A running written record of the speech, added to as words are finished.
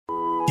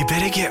You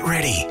better get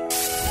ready.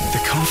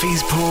 The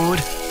coffee's poured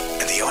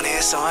and the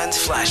on-air sign's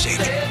flashing.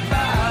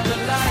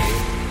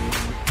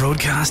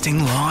 Broadcasting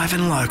live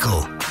and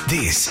local.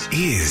 This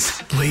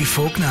is Lee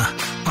Faulkner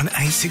on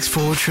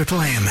 864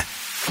 Triple M.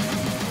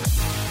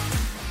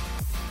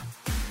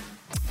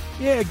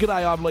 Yeah,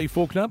 g'day, I'm Lee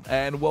Faulkner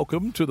and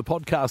welcome to the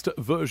podcast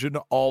version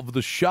of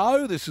the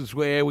show. This is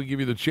where we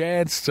give you the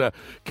chance to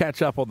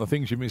catch up on the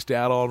things you missed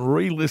out on,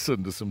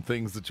 re-listen to some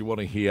things that you want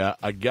to hear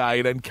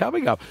again. And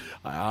coming up,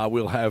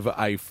 we'll have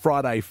a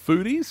Friday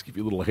Foodies, give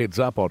you a little heads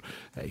up on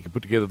how you can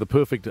put together the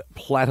perfect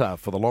platter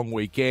for the long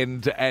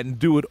weekend and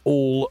do it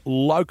all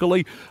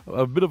locally.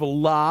 A bit of a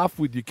laugh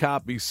with You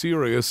Can't Be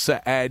Serious,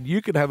 and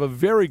you can have a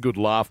very good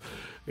laugh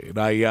in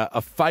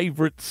a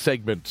favourite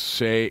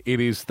segment. It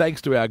is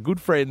thanks to our good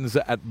friends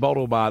at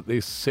Bottle Mart.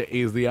 This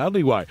is the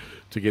only way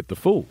to get the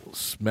full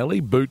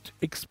Smelly Boot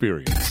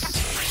experience.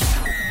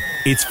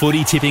 It's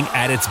footy tipping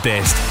at its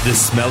best, the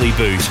Smelly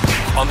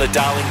Boot, on the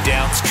Darling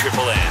Downs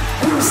Triple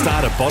M.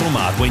 Start at Bottle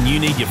Mart when you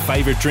need your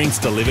favourite drinks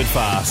delivered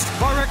fast.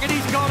 I reckon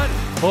he's got it.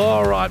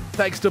 All right,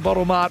 thanks to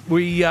Bottle Mart,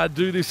 we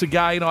do this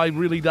again. I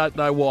really don't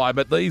know why,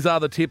 but these are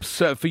the tips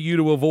for you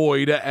to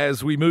avoid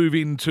as we move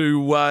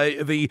into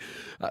the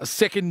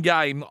second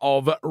game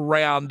of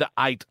round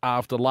 8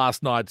 after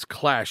last night's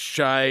clash.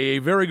 A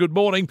very good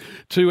morning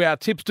to our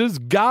tipsters.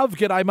 Gov,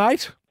 g'day,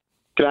 mate.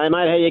 G'day,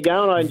 mate. How you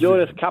going? I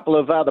enjoyed a couple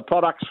of the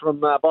products from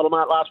Bottle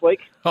Mart last week.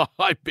 Oh,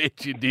 I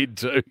bet you did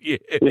too, yes.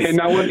 Yeah,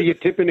 no wonder your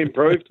tipping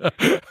improved.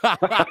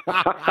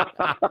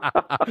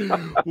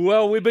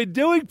 Well, we've been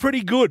doing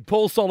pretty good.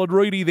 Paul Solid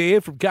Rudy there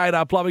from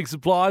K&R Plumbing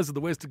Supplies and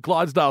the Western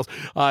Clydesdales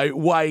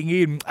weighing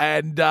in.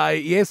 And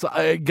yes,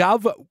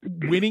 Gov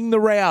winning the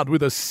round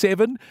with a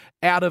 7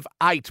 out of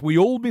 8. We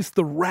all missed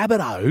the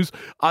Rabbitohs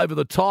over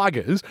the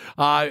Tigers.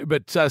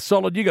 But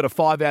Solid, you got a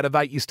 5 out of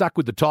 8. You stuck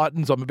with the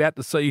Titans. I'm about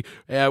to see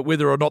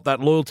whether or not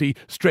that loyalty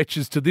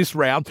stretches to this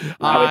round.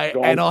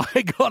 And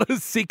I got a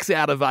 6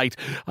 out of 8,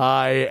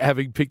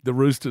 having picked the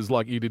Roosters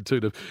like you did too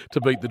to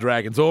beat the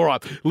Dragons. All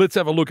right, let's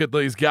have a look at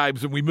these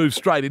games, and we move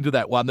straight into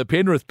that one. The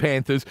Penrith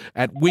Panthers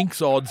at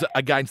Winks odds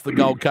against the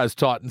Gold Coast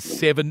Titans,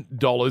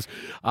 $7.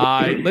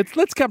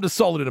 Let's come to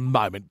Solid in a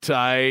moment.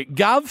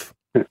 Gov?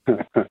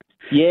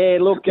 Yeah,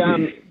 look,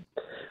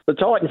 the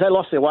Titans, they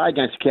lost their way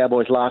against the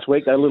Cowboys last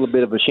week. They're a little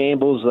bit of a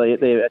shambles.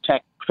 Their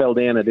attack fell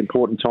down at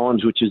important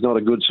times, which is not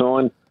a good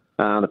sign.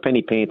 The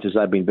Penny Panthers,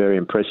 they've been very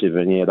impressive,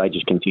 and, yeah, they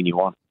just continue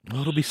on.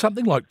 Well, it'll be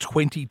something like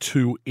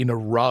 22 in a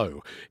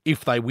row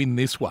if they win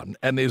this one,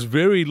 and there's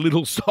very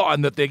little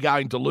sign that they're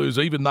going to lose,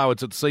 even though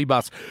it's at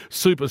Cbus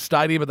Super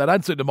Stadium. But they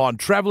don't seem to mind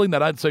travelling. They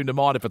don't seem to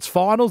mind if it's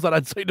finals. They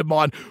don't seem to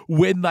mind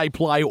when they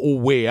play or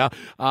where.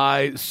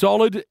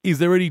 Solid, is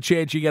there any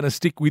chance you're going to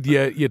stick with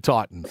your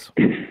Titans?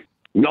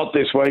 Not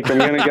this week. I'm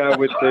going to go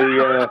with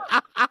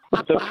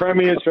the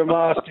premiers from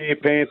last year,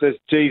 Panthers.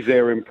 Geez,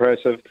 they're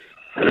impressive.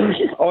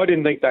 I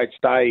didn't think they'd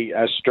stay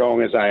as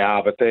strong as they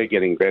are, but they're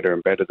getting better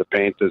and better, the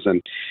Panthers.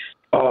 And,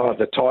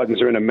 the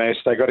Titans are in a mess.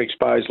 They got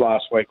exposed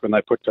last week when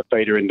they put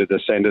Fifita into the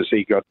centres.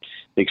 He got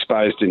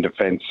exposed in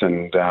defence.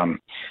 And,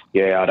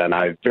 I don't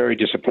know, very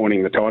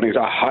disappointing, the Titans.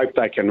 I hope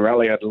they can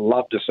rally. I'd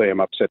love to see them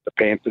upset the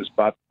Panthers,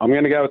 but I'm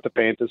going to go with the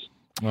Panthers.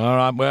 All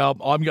right, well,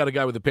 I'm going to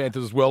go with the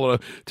Panthers as well. And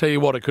I'll tell you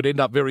what, it could end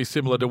up very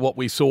similar to what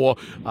we saw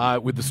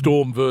with the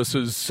Storm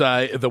versus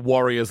the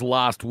Warriors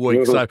last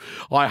week. So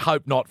I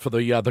hope not for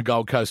the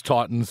Gold Coast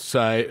Titans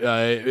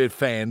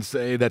fans.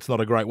 That's not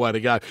a great way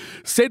to go.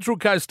 Central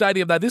Coast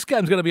Stadium, though, this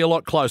game's going to be a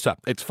lot closer.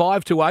 It's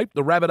 5-8.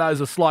 The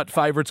Rabbitohs are slight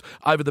favourites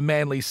over the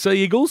Manly Sea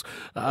Eagles.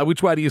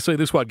 Which way do you see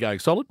this one going,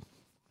 Solid?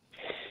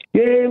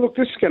 Yeah, look,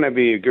 this is going to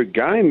be a good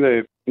game.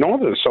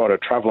 Neither of the side are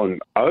travelling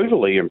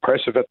overly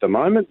impressive at the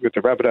moment, with the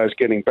Rabbitohs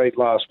getting beat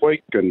last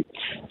week and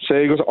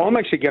Seagulls. I'm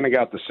actually going to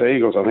go with the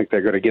Seagulls. I think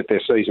they're going to get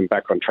their season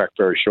back on track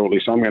very shortly,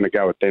 so I'm going to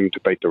go with them to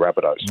beat the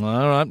Rabbitohs.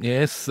 All right,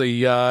 yes.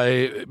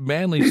 The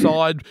Manly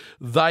side,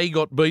 they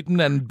got beaten,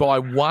 and by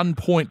 1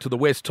 point to the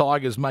West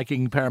Tigers,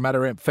 making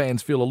Parramatta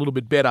fans feel a little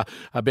bit better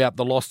about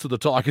the loss to the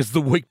Tigers the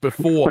week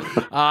before.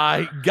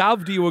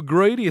 Gov, do you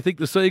agree? Do you think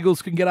the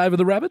Seagulls can get over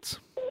the Rabbits?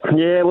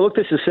 Yeah, well, look,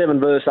 this is 7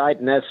 versus 8,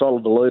 and as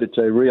Solid alluded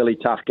to, really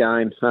tough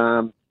game.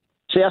 South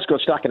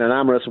got stuck in an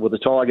arm wrestle with the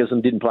Tigers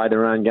and didn't play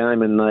their own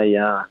game, and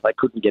they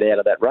couldn't get out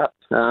of that rut.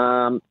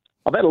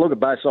 I've had a look at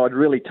both sides,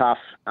 really tough.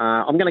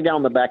 I'm going to go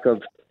on the back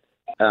of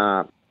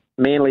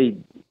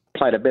Manly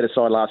played a better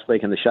side last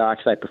week, and the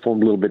Sharks, they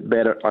performed a little bit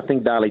better. I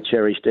think Daly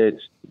Cherry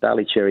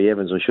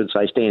Evans, I should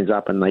say, stands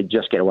up, and they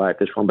just get away with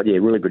this one. But, yeah,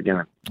 really good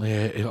game.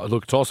 Yeah,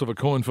 look, toss of a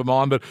coin for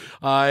mine, but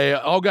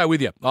I'll go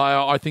with you.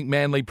 I think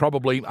Manly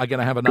probably are going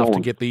to have enough to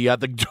get the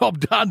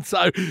job done,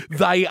 so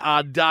they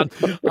are done.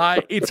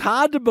 It's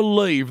hard to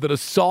believe that a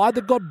side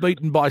that got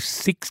beaten by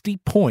 60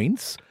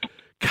 points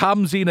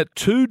comes in at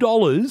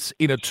 $2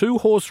 in a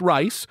 2-horse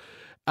race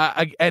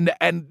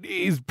and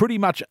is pretty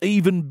much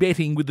even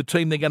betting with the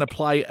team they're going to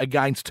play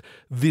against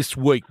this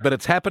week. But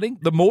it's happening.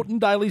 The Moreton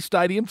Daily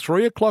Stadium,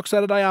 3 o'clock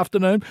Saturday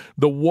afternoon.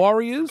 The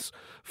Warriors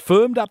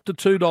firmed up to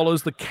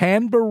 $2. The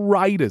Canberra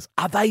Raiders.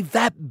 Are they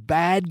that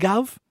bad,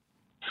 Gov?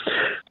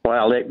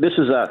 Well, this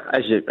is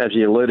as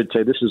you alluded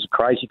to, this is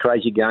a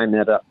crazy game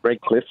out at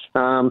Redcliffe.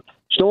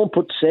 Storm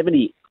put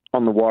 70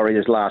 on the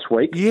Warriors last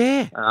week.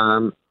 Yeah.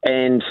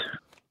 And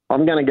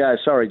I'm going to go,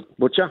 sorry,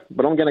 Butcher,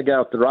 but I'm going to go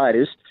with the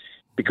Raiders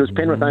because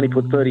Penrith only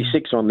put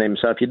 36 on them.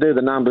 So if you do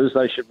the numbers,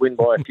 they should win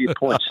by a few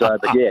points. So,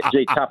 but yeah,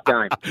 tough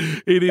game.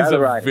 It is a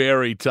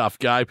very tough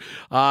game.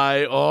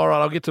 All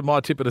right, I'll get to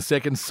my tip in a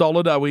second.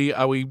 Solid, are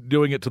we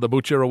doing it to the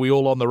Butcher? Are we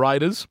all on the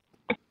Raiders?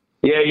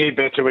 Yeah, you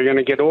betcha. We're going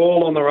to get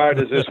all on the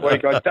Raiders this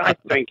week. I don't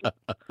think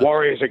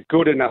Warriors are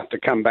good enough to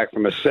come back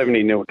from a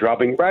 70-0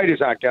 drubbing.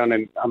 Raiders aren't going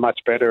and are much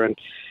better, and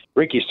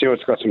Ricky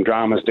Stewart's got some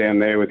dramas down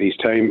there with his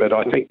team, but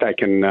I think they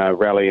can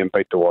rally and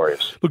beat the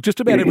Warriors. Look,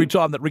 just about every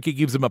time that Ricky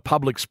gives them a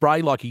public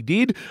spray like he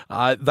did,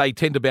 they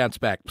tend to bounce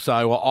back.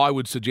 So I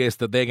would suggest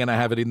that they're going to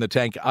have it in the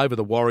tank over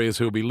the Warriors,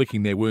 who will be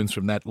licking their wounds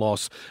from that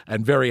loss,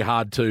 and very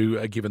hard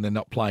to, given they're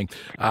not playing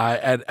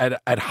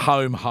at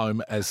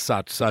home as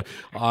such. So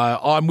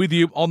I'm with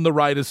you on the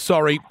Raiders.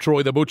 Sorry,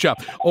 Troy the Butcher.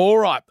 All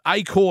right,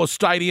 Accor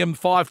Stadium,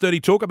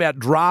 5:30. Talk about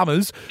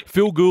dramas.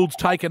 Phil Gould's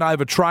taken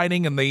over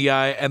training and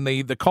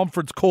the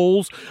conference call.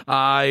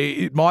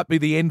 It might be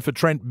the end for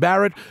Trent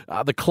Barrett.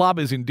 The club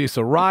is in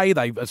disarray.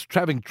 They're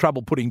having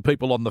trouble putting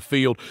people on the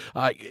field.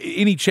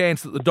 Any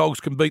chance that the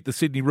Dogs can beat the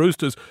Sydney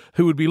Roosters,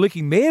 who would be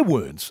licking their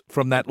wounds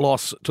from that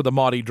loss to the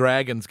mighty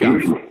Dragons,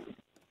 Gus?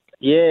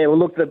 Yeah, well,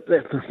 look,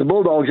 the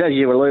Bulldogs, as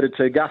you alluded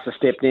to, Gus has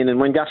stepped in, and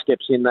when Gus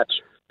steps in, that's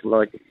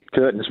like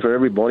curtains for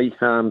everybody.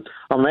 I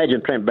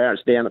imagine Trent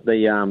Barrett's down at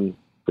the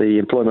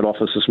employment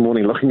office this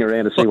morning looking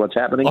around to see what's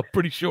happening. I'm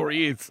pretty sure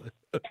he is.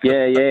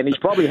 Yeah, and he's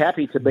probably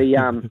happy to be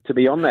on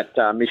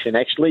that mission.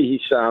 Actually,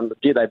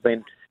 they've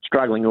been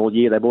struggling all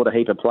year. They bought a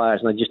heap of players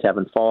and they just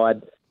haven't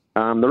fired.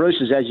 The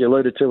Roosters, as you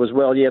alluded to as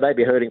well, they'd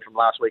be hurting from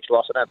last week's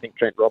loss. I don't think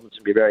Trent Robinson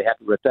would be very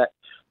happy with that.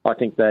 I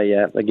think they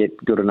get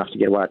good enough to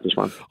get away with this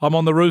one. I'm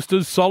on the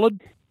Roosters. Solid.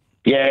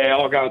 Yeah,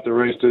 I'll go with the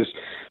Roosters.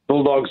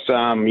 Bulldogs,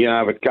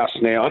 with Gus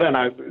now. I don't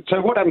know. So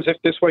what happens if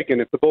this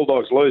weekend, if the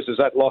Bulldogs lose, does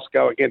that loss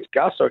go against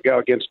Gus or go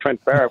against Trent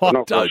Barrett? We're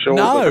not don't sure.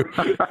 know.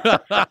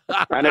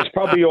 And it's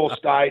probably all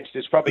staged.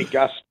 It's probably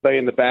Gus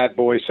being the bad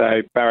boy,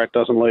 so Barrett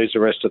doesn't lose the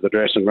rest of the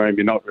dressing room.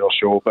 You're not real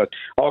sure. But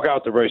I'll go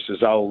with the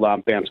Roosters. They'll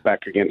bounce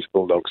back against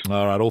Bulldogs.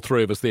 All right, all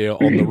three of us there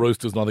on the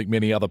Roosters, and I think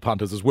many other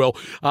punters as well.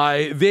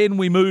 Then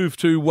we move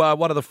to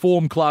one of the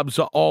form clubs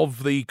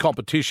of the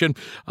competition,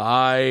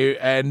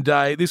 and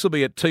this will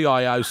be at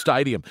TIO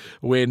Stadium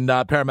when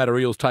Parramatta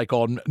Eels take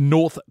on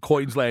North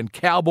Queensland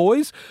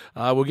Cowboys.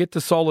 We'll get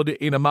to Solid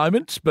in a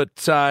moment, but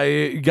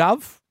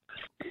Gov?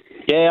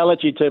 Yeah, I'll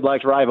let you two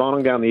blokes rave on.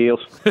 I'm going the Eels.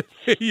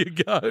 There you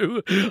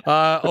go.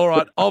 All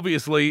right,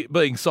 obviously,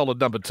 being Solid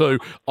number 2,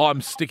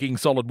 I'm sticking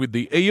Solid with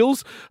the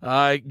Eels.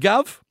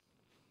 Gov?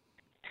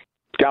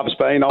 Gov's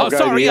been. I'll go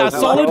sorry, the Eels.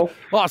 Solid.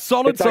 Oh,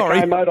 Solid, it's sorry.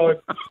 Okay, mate,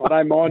 I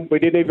don't mind. We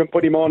didn't even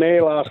put him on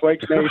air last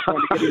week. Now he's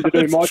trying to get him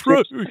to do my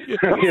true.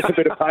 It's a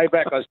bit of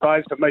payback, I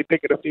suppose, for me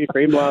picking a few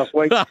for him last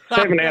week.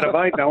 7 out of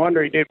 8. No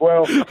wonder he did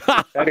well.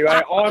 Anyway,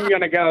 I'm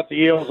going to go with the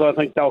Eels. I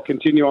think they'll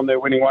continue on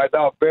their winning way. They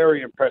were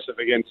very impressive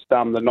against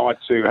the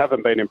Knights, who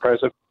haven't been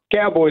impressive.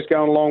 Cowboys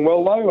going along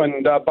well, though,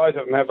 and both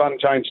of them have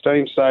unchanged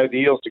teams, so the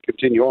Eels to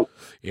continue on.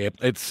 Yeah,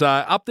 it's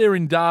up there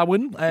in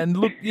Darwin, and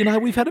look,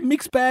 we've had a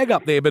mixed bag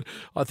up there, but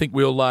I think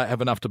we'll have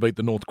enough to beat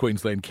the North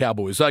Queensland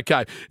Cowboys.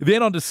 Okay,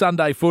 then on to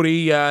Sunday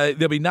footy.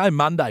 There'll be no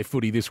Monday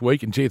footy this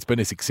week, and gee, it's been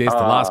a success the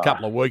last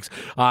couple of weeks.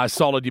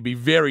 Solid, you'd be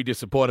very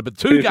disappointed, but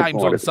two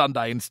games on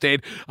Sunday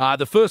instead.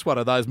 The first one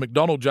of those,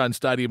 McDonald Jones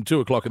Stadium, 2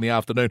 o'clock in the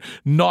afternoon,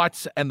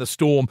 Knights and the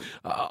Storm.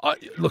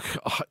 Look,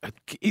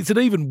 is it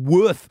even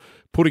worth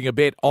putting a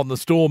bet on the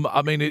Storm?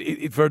 I mean,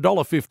 for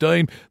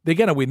 $1.15, they're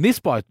going to win this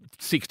by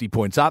 60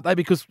 points, aren't they?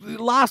 Because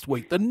last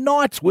week, the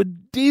Knights were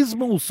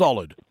dismal.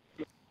 Solid.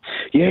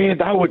 Yeah,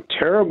 they were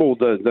terrible.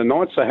 The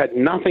Knights, they had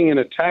nothing in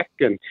attack,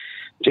 and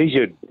geez,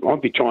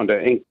 I'd be trying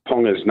to ink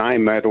Ponga's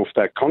name out off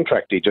that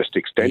contract he just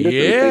extended.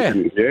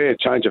 Yeah.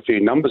 Change a few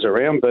numbers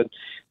around, but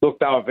look,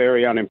 they were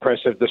very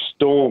unimpressive. The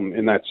Storm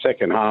in that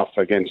second half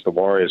against the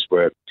Warriors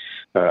were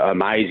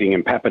amazing,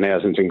 and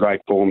Pappenhausen's in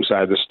great form,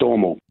 so the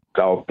Storm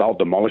they'll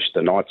demolish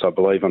the Knights, I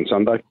believe, on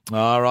Sunday.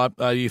 All right.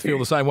 You feel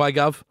the same way,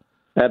 Gov?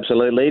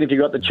 Absolutely. And if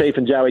you've got the Chief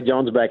and Joey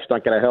Johns back, it's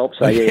not going to help.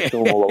 So, yeah,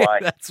 Storm all the way.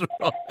 That's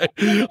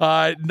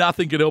right.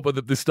 Nothing can help it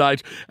at this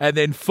stage. And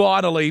then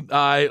finally,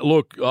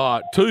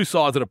 two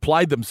sides that have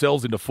played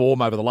themselves into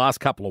form over the last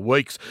couple of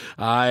weeks.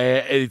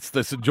 It's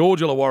the St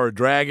George Illawarra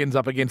Dragons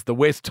up against the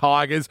West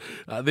Tigers.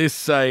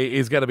 This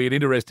is going to be an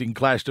interesting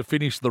clash to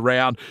finish the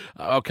round.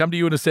 I'll come to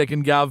you in a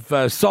second,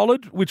 Gov.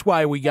 Solid, which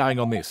way are we going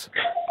on this?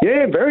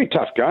 Yeah, very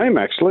tough game,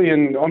 actually,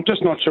 and I'm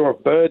just not sure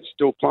if Bird's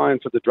still playing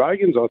for the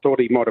Dragons. I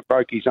thought he might have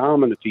broke his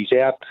arm, and if he's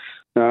out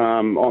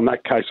on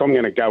that case, I'm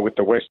going to go with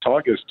the West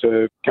Tigers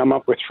to come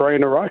up with 3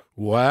 in a row.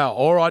 Wow.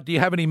 All right. Do you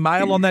have any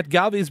mail on that,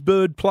 Gov? Is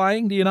Bird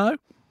playing? Do you know?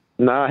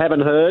 No, I haven't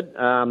heard.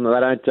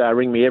 They don't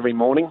ring me every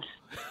morning.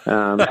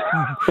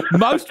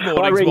 Most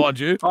mornings, mind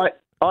you.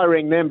 I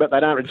ring them, but they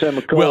don't return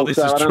my call. Well, this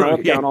so is I don't true. know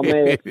what's going on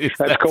there.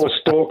 That's called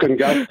stalking,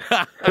 Gus.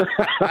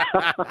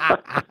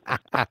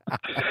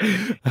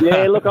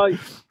 Yeah, look,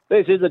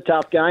 this is a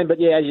tough game, but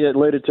yeah, as you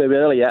alluded to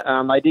earlier,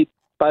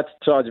 both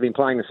sides have been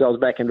playing themselves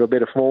back into a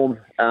bit of form.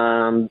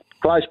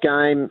 Close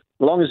game. As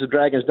long as the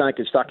Dragons don't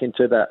get stuck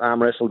into the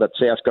arm wrestle that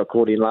South got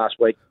caught in last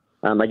week,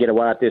 they get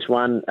away at this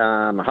one.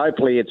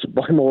 Hopefully it's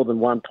by more than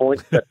 1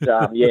 point, but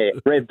yeah,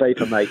 red B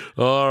for me.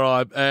 All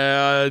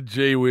right.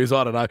 Gee whiz,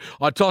 I don't know.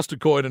 I tossed a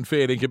coin and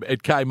fair dinkum.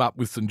 It came up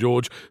with St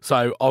George,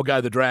 so I'll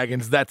go the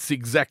Dragons. That's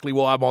exactly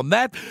why I'm on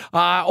that.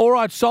 All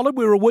right, solid.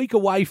 We're a week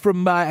away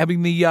from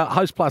having the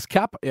Host Plus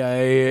Cup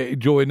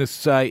join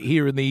us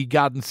here in the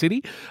Garden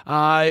City.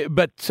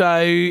 But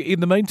in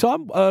the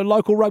meantime,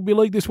 local rugby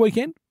league this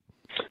weekend?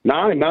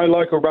 No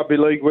local rugby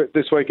league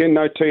this weekend.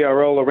 No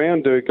TRL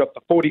around. We've got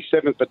the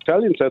 47th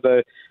Battalion, so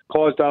the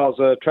Clydesdales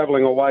are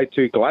travelling away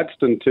to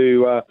Gladstone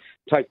to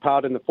take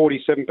part in the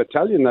 47th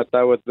Battalion that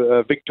they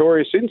were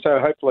victorious in. So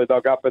hopefully they'll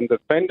go up and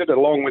defend it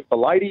along with the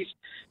ladies,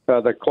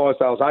 the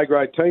Clydesdales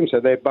A-grade team. So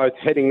they're both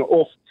heading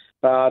off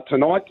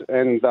tonight,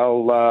 and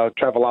they'll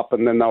travel up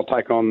and then they'll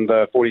take on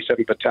the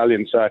 47th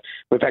Battalion. So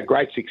we've had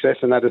great success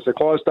in that as the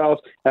Clydesdales.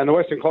 And the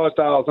Western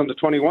Clydesdales under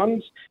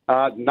 21s,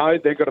 no,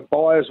 they've got a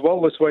bye as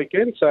well this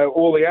weekend. So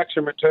all the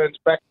action returns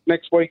back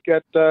next week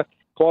at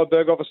Clyde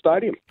Berghofer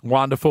Stadium.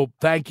 Wonderful.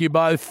 Thank you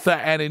both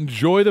and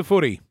enjoy the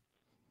footy.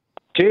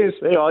 Cheers.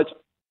 See you guys.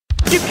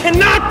 You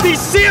cannot be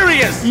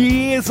serious!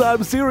 Yes,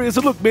 I'm serious.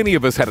 And look, many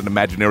of us had an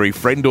imaginary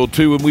friend or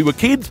two when we were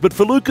kids, but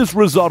for Lucas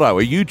Risotto,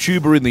 a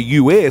YouTuber in the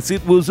US,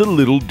 it was a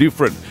little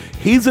different.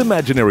 His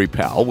imaginary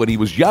pal, when he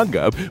was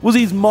younger, was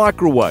his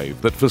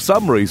microwave that for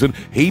some reason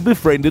he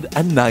befriended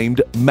and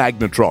named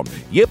Magnetron.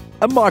 Yep,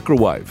 a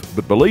microwave.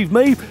 But believe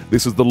me,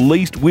 this is the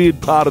least weird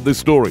part of this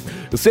story.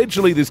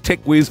 Essentially, this tech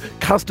whiz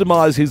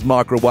customised his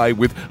microwave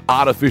with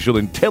artificial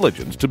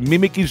intelligence to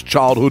mimic his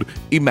childhood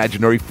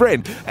imaginary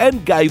friend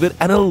and gave it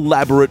an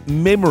elaborate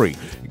memory,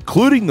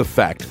 including the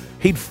fact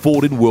he'd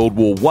fought in World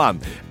War I,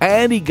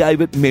 and he gave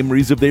it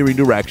memories of their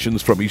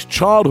interactions from his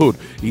childhood.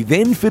 He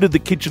then fitted the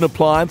kitchen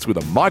appliance with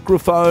a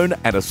microphone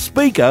and a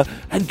speaker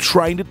and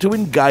trained it to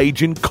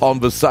engage in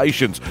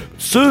conversations.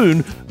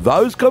 Soon,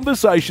 those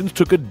conversations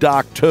took a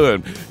dark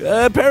turn.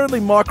 Apparently,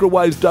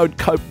 microwaves don't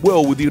cope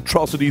well with the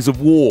atrocities of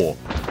war.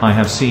 I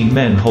have seen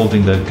men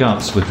holding their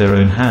guts with their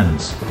own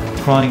hands,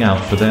 crying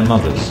out for their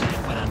mothers.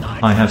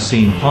 I have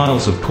seen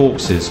piles of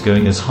corpses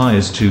going as high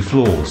as 2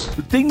 floors.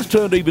 But things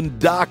turned even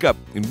darker.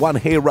 In one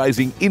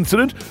hair-raising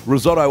incident,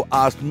 Risotto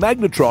asked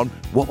Magnetron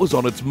what was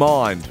on its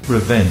mind.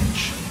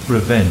 Revenge,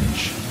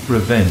 revenge,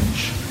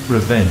 revenge,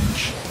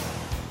 revenge.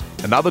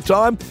 Another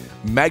time,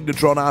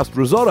 Magnetron asked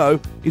Risotto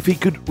if he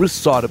could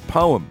recite a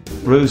poem.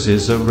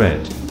 Roses are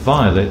red,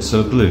 violets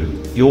are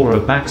blue. You're a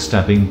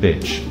backstabbing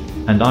bitch,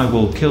 and I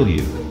will kill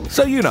you.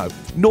 So,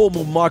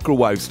 normal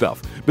microwave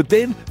stuff. But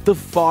then, the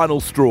final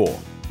straw.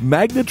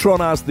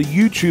 Magnetron asked the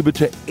YouTuber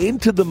to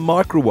enter the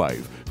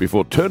microwave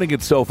before turning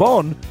itself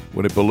on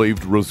when it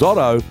believed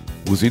Risotto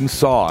was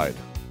inside.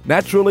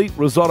 Naturally,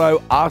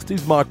 Risotto asked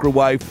his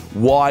microwave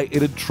why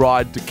it had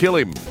tried to kill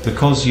him.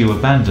 Because you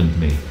abandoned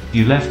me.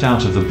 You left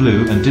out of the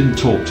blue and didn't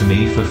talk to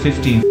me for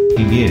 15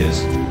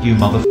 years, you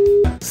mother.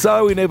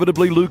 So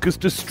inevitably, Lucas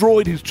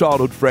destroyed his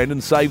childhood friend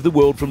and saved the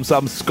world from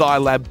some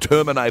Skylab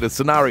Terminator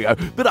scenario.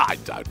 But I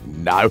don't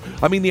know.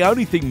 I mean, the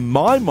only thing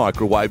my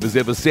microwave has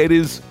ever said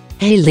is,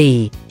 "Hey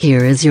Lee,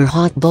 here is your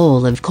hot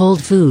bowl of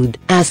cold food,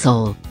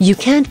 asshole. You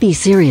can't be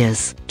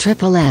serious,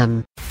 Triple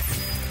M."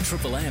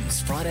 Triple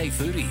M's Friday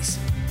Foodies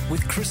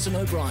with Kristen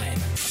O'Brien.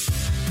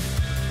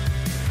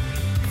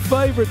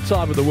 Favourite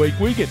time of the week,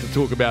 we get to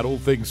talk about all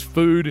things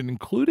food, and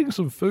including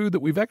some food that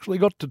we've actually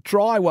got to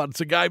try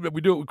once again, but we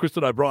do it with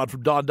Kristen O'Brien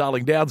from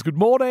Darling Downs. Good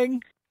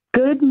morning.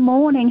 Good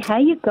morning. How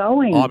you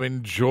going? I'm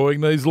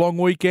enjoying these long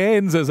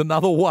weekends. There's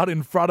another one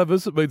in front of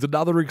us. It means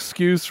another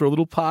excuse for a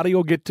little party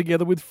or get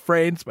together with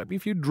friends, maybe a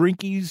few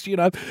drinkies,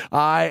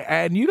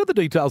 and you got the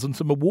details on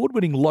some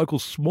award-winning local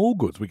small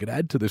goods we could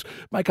add to this,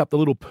 make up the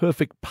little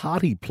perfect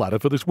party platter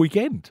for this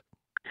weekend.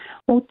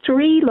 Well,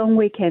 3 long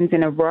weekends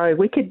in a row.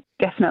 We could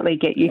definitely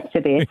get used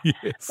to this.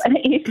 Yes. But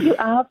if you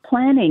are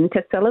planning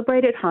to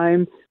celebrate at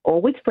home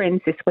or with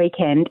friends this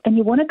weekend and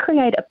you want to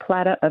create a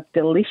platter of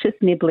delicious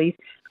nibblies,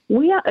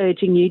 we are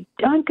urging you,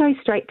 don't go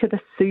straight to the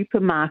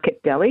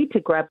supermarket deli to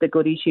grab the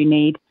goodies you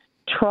need.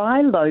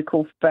 Try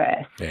local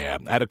first. Yeah,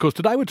 and of course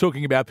today we're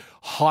talking about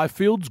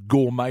Highfields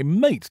Gourmet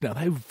Meats. Now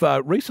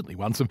they've recently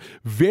won some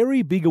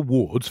very big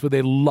awards for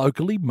their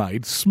locally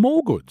made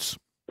small goods.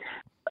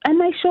 And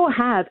they sure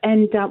have.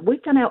 And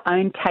we've done our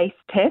own taste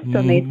test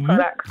on these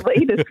products,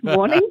 Lee, this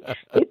morning.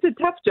 It's a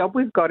tough job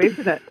we've got,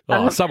 isn't it?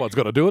 Someone's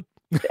got to do it.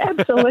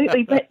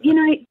 Absolutely. But,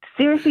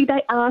 seriously,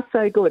 they are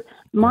so good.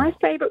 My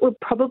favourite would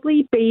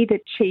probably be the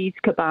cheese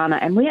cabana.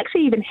 And we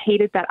actually even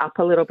heated that up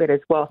a little bit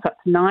as well. So it's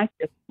nice.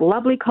 It's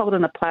lovely cold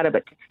on the platter,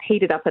 but just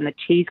heat it up and the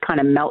cheese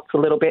kind of melts a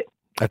little bit.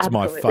 That's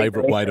Absolutely my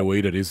favourite way to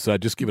eat it is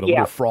just give it a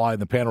little fry in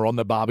the pan or on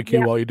the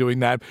barbecue while you're doing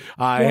that.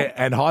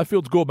 And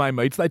Highfields Gourmet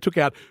Meats, they took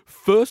out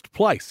first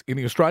place in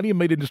the Australian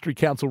Meat Industry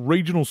Council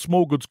regional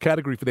small goods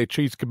category for their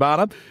cheese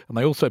cabana, and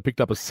they also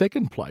picked up a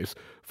second place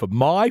for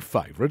my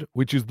favourite,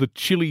 which is the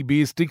chili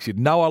beer sticks. You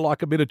know I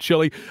like a bit of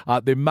chili.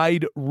 They're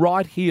made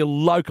right here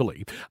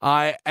locally.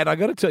 And I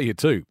got to tell you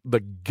too,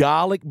 the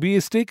garlic beer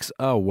sticks,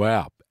 oh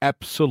wow,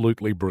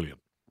 absolutely brilliant.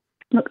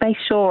 Look, they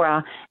sure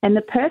are. And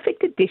the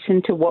perfect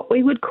addition to what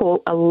we would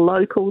call a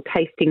local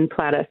tasting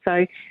platter.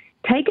 So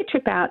take a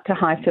trip out to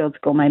Highfields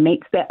Gourmet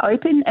Meats. They're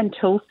open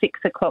until 6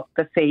 o'clock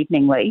this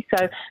evening, Lee.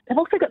 So they've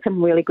also got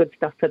some really good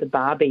stuff for the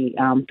barbie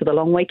for the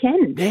long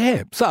weekend.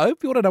 Yeah. So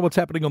if you want to know what's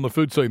happening on the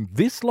food scene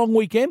this long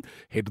weekend,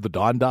 head to the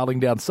Dine Darling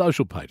Down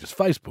social pages,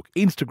 Facebook,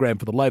 Instagram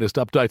for the latest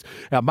updates.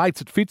 Our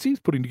mates at Fitzy's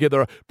putting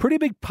together a pretty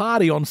big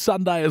party on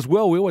Sunday as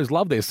well. We always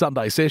love their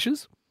Sunday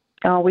sessions.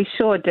 Oh, we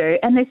sure do.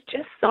 And there's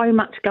just so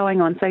much going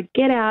on. So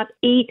get out,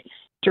 eat,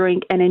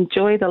 drink, and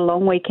enjoy the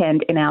long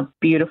weekend in our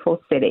beautiful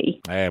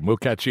city. And we'll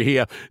catch you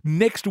here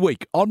next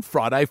week on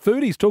Friday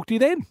Foodies. Talk to you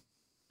then.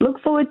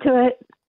 Look forward to it.